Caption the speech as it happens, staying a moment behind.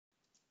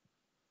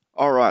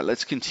All right,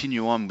 let's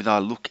continue on with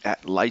our look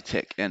at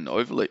LaTeX and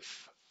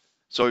Overleaf.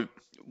 So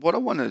what I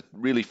want to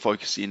really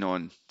focus in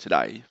on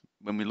today,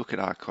 when we look at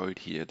our code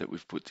here that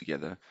we've put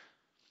together,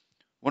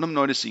 what I'm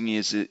noticing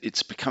is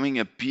it's becoming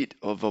a bit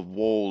of a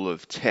wall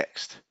of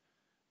text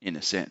in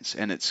a sense,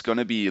 and it's going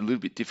to be a little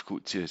bit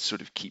difficult to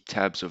sort of keep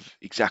tabs of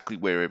exactly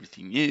where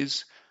everything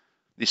is.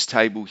 This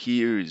table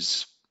here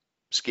is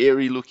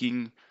scary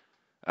looking.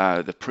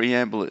 The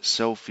preamble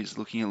itself is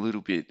looking a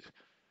little bit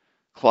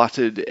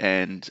cluttered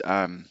and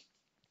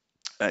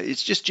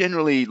it's just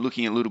generally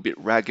looking a little bit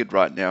ragged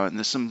right now, and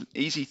there's some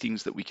easy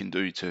things that we can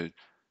do to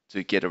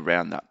get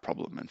around that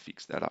problem and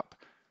fix that up.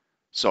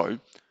 So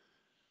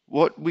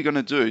what we're going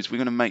to do is we're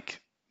going to make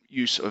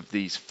use of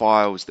these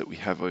files that we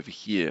have over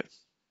here,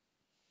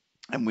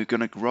 and we're going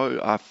to grow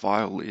our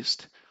file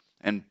list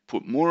and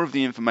put more of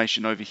the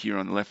information over here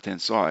on the left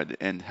hand side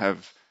and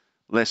have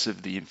less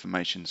of the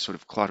information sort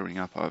of cluttering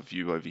up our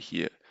view over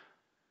here.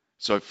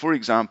 So for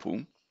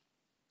example,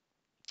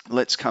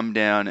 let's come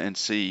down and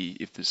see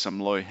if there's some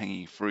low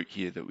hanging fruit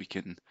here that we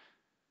can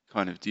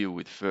kind of deal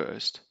with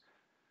first.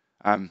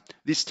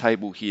 This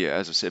table here,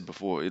 as I said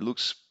before, it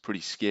looks pretty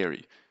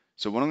scary.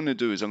 So what I'm going to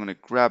do is I'm going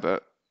to grab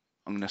it,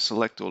 I'm going to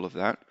select all of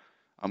that,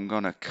 I'm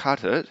going to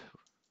cut it,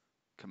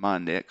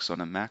 Command X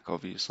on a Mac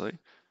obviously,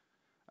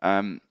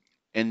 and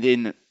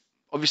then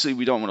obviously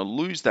we don't want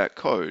to lose that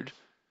code,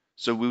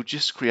 so we'll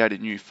just create a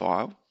new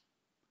file,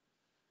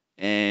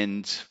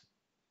 and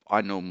I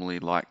normally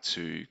like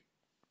to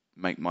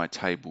make my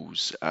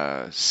tables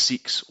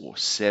 6 or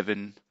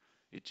 7,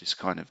 it just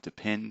kind of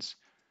depends.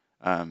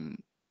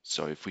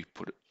 So if we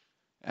put it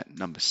at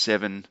number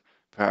 7,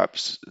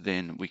 perhaps,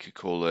 then we could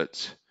call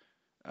it,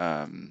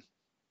 I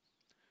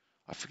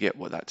forget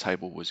what that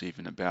table was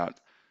even about.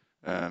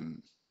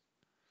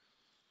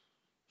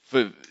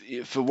 For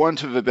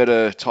want of a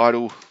better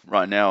title,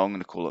 right now I'm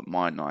going to call it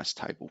My Nice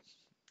Table.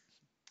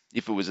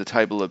 If it was a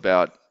table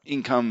about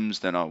incomes,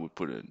 then I would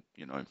put a,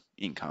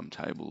 income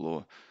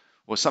table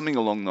or something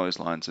along those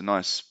lines, a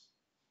nice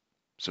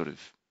sort of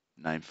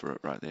name for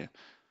it right there.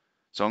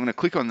 So I'm going to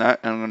click on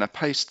that and I'm going to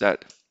paste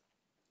that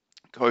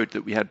code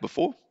that we had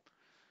before,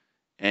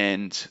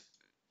 and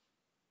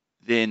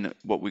then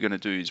what we're going to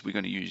do is we're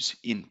going to use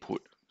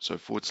input, so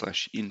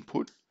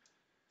 /input,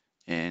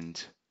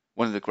 and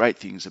one of the great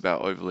things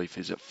about Overleaf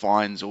is it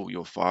finds all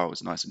your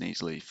files nice and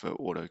easily for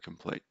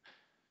autocomplete.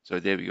 So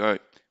there we go,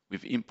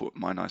 we've input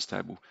my nice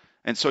table,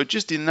 and so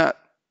just in that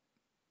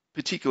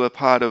particular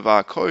part of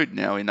our code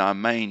now in our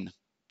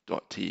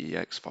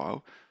main.tex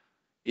file,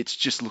 it's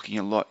just looking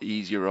a lot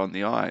easier on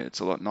the eye,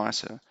 it's a lot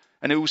nicer,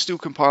 and it will still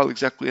compile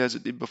exactly as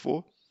it did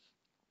before.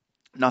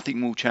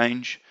 Nothing will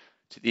change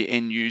to the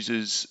end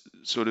user's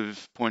sort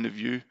of point of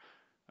view.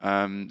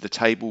 The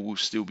table will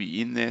still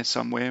be in there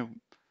somewhere,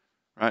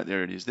 right?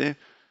 There it is there.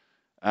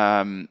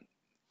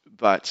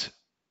 But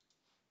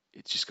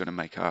it's just going to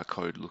make our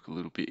code look a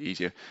little bit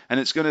easier, and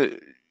it's going to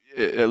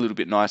a little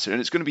bit nicer,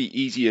 and it's going to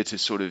be easier to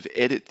sort of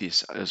edit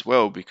this as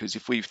well, because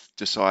if we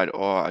decide,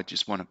 oh, I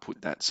just want to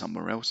put that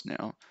somewhere else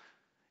now,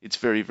 it's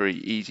very, very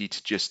easy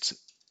to just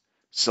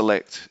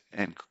select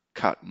and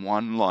cut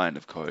one line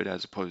of code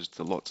as opposed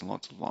to lots and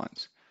lots of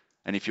lines.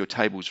 And if your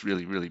table is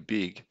really, really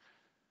big,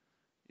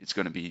 it's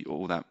going to be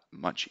all that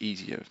much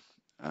easier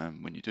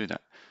when you do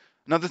that.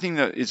 Another thing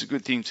that is a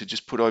good thing to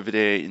just put over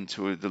there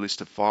into the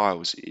list of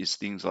files is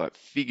things like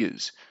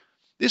figures.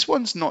 This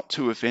one's not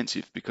too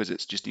offensive because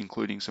it's just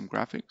including some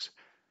graphics.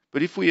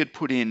 But if we had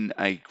put in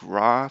a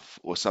graph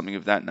or something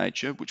of that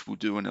nature, which we'll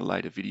do in a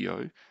later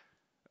video,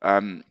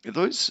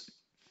 those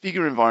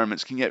figure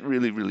environments can get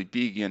really, really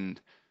big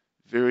and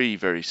very,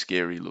 very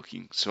scary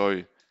looking.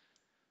 So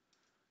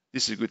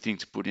this is a good thing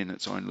to put in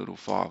its own little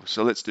file.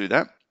 So let's do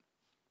that.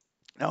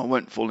 Now I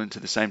won't fall into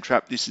the same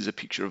trap. This is a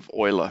picture of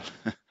Euler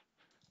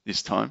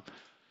this time.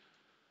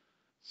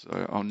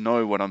 So I'll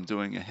know what I'm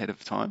doing ahead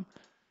of time.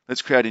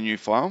 Let's create a new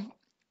file.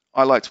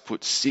 I like to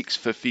put 6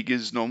 for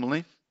figures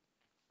normally.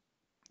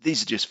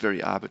 These are just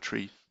very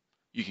arbitrary.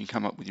 You can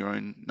come up with your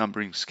own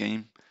numbering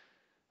scheme.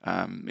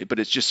 But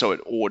it's just so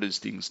it orders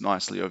things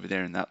nicely over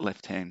there in that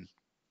left-hand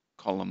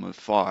column of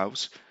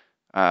files.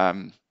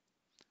 Euler.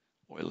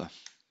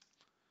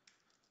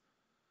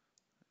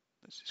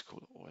 Let's just call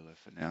it Euler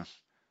for now.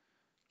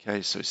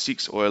 Okay, so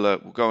 6 Euler,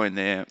 we'll go in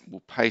there,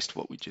 we'll paste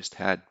what we just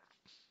had,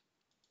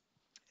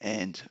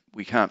 and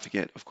we can't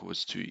forget, of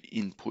course, to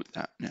input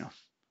that now.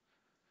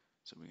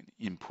 So we're going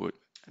to input,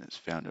 and it's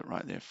found it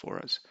right there for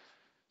us.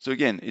 So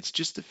again, it's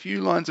just a few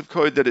lines of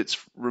code that it's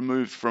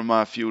removed from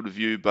our field of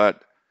view,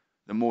 but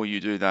the more you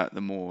do that, the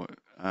more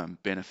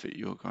benefit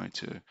you're going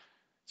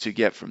to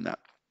get from that.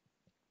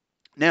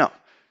 Now,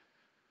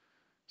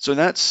 so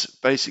that's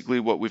basically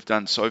what we've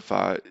done so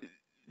far.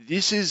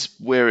 This is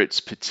where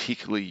it's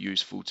particularly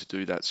useful to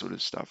do that sort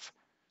of stuff.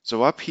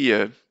 So up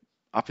here,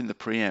 up in the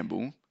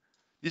preamble,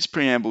 this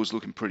preamble is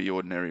looking pretty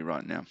ordinary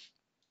right now,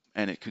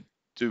 and it could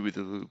do with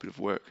a little bit of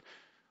work.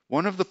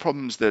 One of the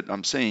problems that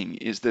I'm seeing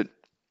is that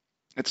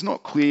it's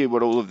not clear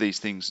what all of these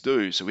things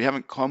do, so we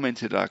haven't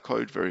commented our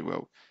code very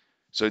well.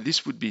 So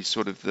this would be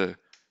sort of the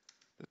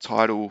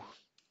title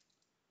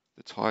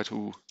the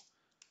title,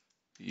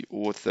 the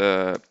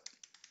author,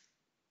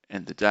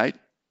 and the date.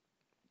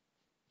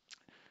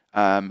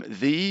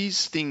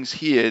 These things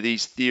here,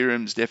 these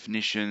theorems,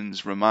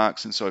 definitions,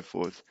 remarks, and so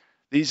forth,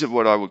 these are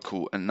what I would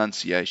call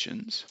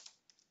enunciations.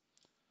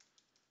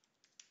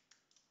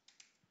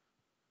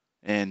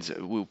 And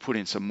we'll put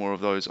in some more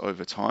of those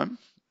over time.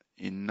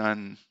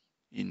 Enunciations.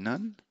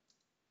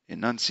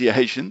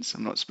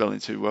 I'm not spelling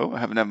too well. I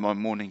haven't had my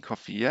morning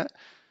coffee yet.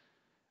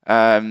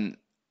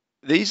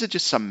 These are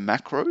just some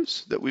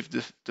macros that we've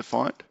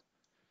defined.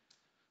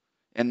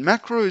 And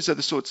macros are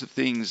the sorts of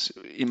things,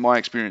 in my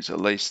experience at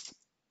least,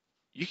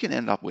 you can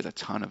end up with a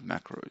ton of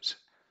macros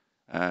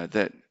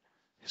that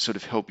sort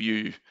of help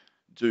you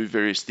do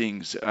various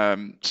things.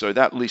 So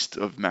that list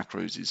of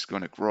macros is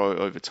going to grow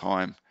over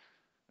time.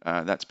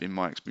 That's been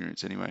my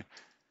experience anyway.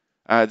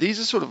 These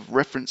are sort of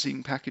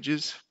referencing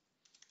packages,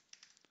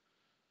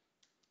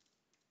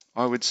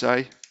 I would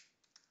say.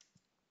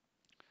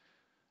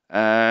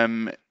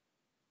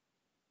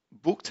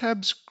 Book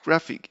tabs,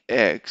 graphic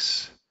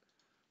X,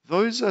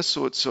 those are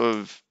sorts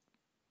of,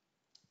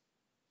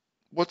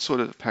 what sort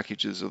of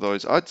packages are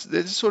those?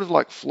 They're sort of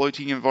like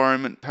floating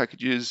environment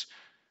packages.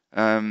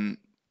 Could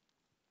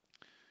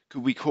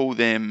we call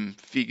them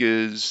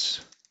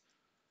figures,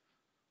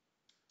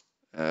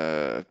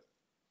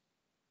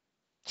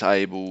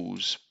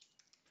 tables?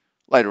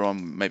 Later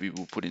on, maybe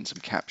we'll put in some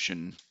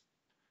caption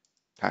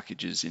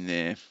packages in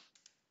there.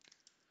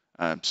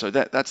 So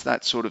that's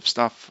that sort of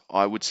stuff,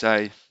 I would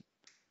say.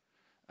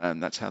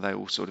 That's how they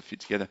all sort of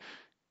fit together.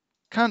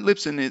 Can't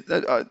Lipson,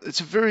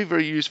 it's a very,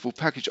 very useful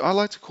package. I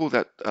like to call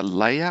that a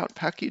layout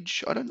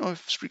package. I don't know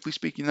if, strictly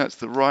speaking, that's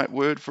the right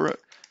word for it,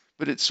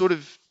 but it's sort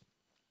of,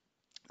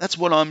 that's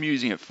what I'm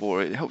using it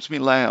for. It helps me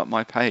lay out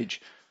my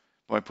page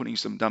by putting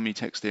some dummy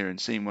text there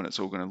and seeing what it's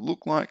all going to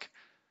look like.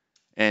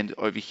 And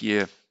over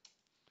here,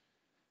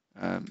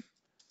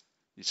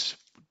 this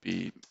would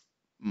be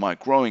my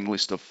growing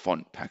list of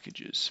font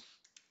packages.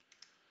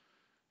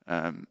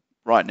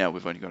 Right now,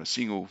 we've only got a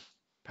single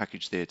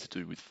package there to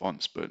do with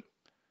fonts, but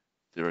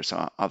there are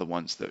some other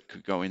ones that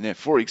could go in there.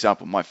 For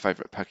example, my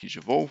favorite package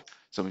of all,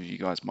 some of you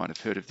guys might have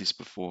heard of this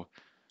before.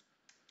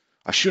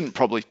 I shouldn't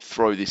probably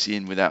throw this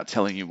in without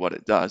telling you what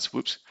it does.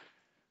 Whoops.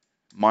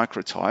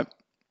 Microtype.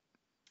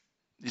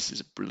 This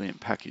is a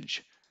brilliant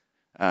package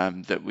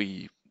that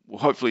we will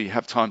hopefully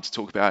have time to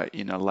talk about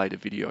in a later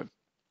video.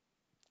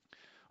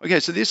 Okay,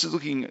 so this is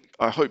looking,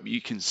 I hope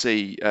you can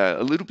see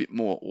a little bit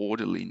more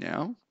orderly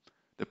now,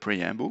 the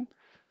preamble.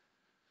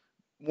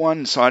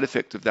 One side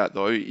effect of that,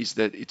 though, is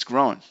that it's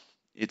grown.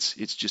 It's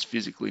just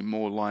physically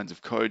more lines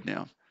of code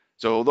now.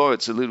 So although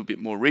it's a little bit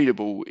more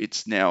readable,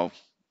 it's now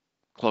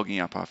clogging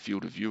up our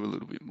field of view a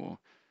little bit more.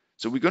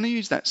 So we're going to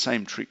use that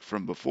same trick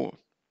from before.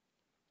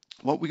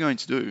 What we're going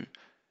to do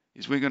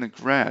is we're going to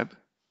grab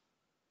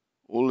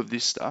all of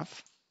this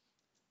stuff,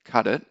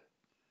 cut it,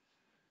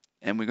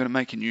 and we're going to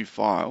make a new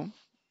file.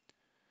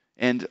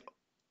 And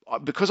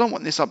because I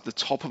want this up the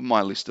top of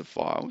my list of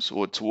files,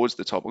 or towards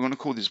the top, I'm going to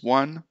call this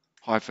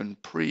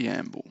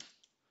one-preamble.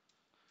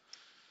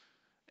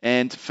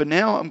 And for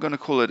now, I'm going to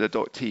call it a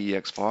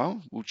 .tex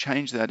file. We'll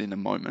change that in a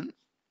moment.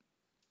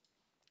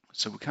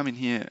 So we'll come in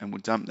here and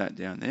we'll dump that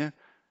down there.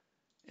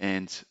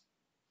 And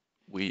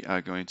we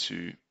are going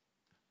to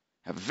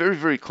have a very,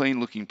 very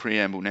clean looking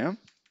preamble now.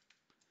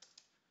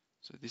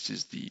 So this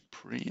is the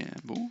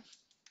preamble.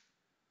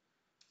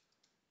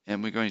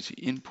 And we're going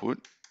to input,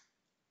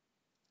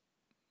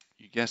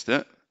 you guessed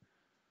it,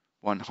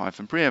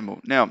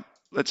 one-preamble. Now,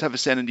 let's have a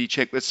sanity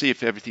check. Let's see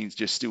if everything's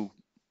just still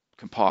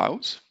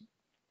compiles.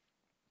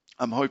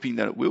 I'm hoping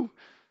that it will.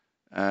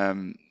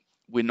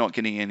 We're not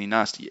getting any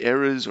nasty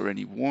errors or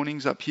any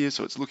warnings up here,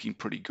 so it's looking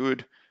pretty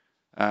good.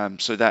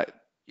 So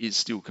that is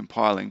still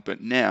compiling.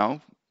 But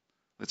now,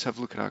 let's have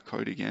a look at our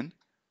code again.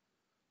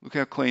 Look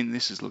how clean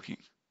this is looking.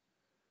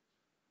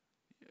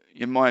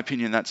 In my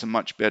opinion, that's a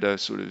much better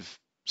sort of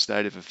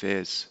state of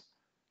affairs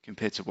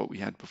compared to what we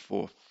had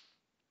before.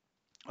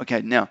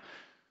 Okay, now,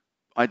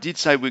 I did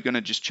say we're going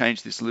to just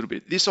change this a little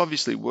bit. This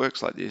obviously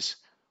works like this.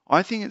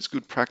 I think it's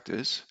good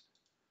practice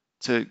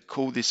to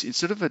call this,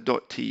 instead of a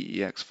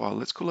 .tex file,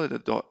 let's call it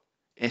a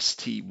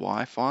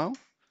 .sty file,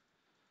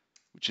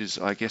 which is,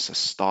 I guess, a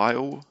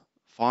style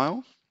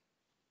file.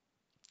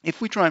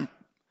 If we try and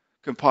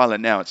compile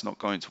it now, it's not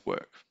going to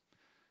work.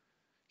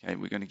 Okay,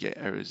 we're going to get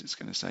errors. It's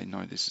going to say,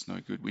 no, this is no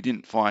good. We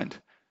didn't find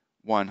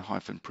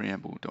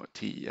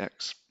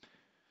one-preamble.tex.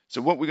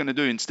 So what we're going to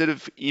do, instead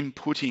of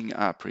inputting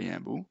our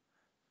preamble,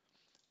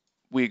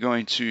 we're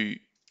going to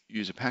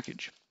use a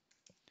package.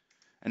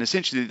 And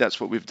essentially that's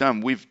what we've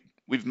done. We've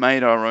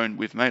made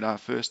our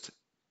first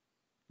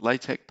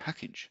LaTeX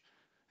package,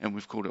 and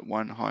we've called it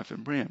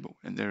one-preamble.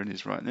 And there it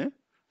is right there.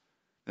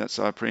 That's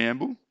our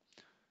preamble.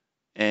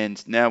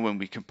 And now when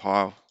we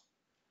compile,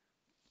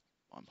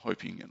 I'm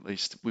hoping at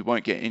least we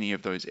won't get any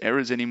of those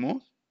errors anymore.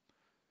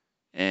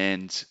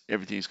 And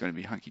everything is going to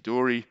be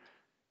hunky-dory.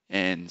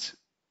 And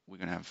we're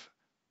going to have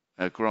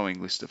a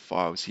growing list of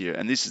files here.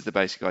 And this is the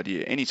basic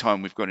idea.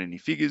 Anytime we've got any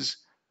figures,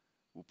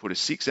 we'll put a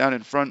 6 out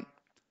in front.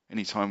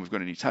 Anytime we've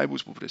got any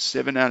tables, we'll put a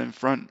 7 out in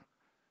front,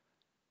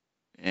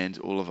 and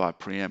all of our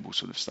preamble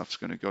sort of stuff's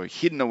going to go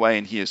hidden away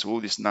in here. So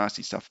all this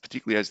nasty stuff,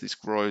 particularly as this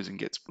grows and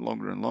gets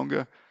longer and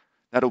longer,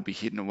 that'll be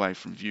hidden away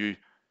from view,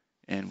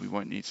 and we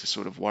won't need to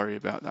sort of worry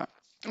about that.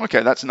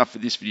 Okay, that's enough for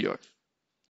this video.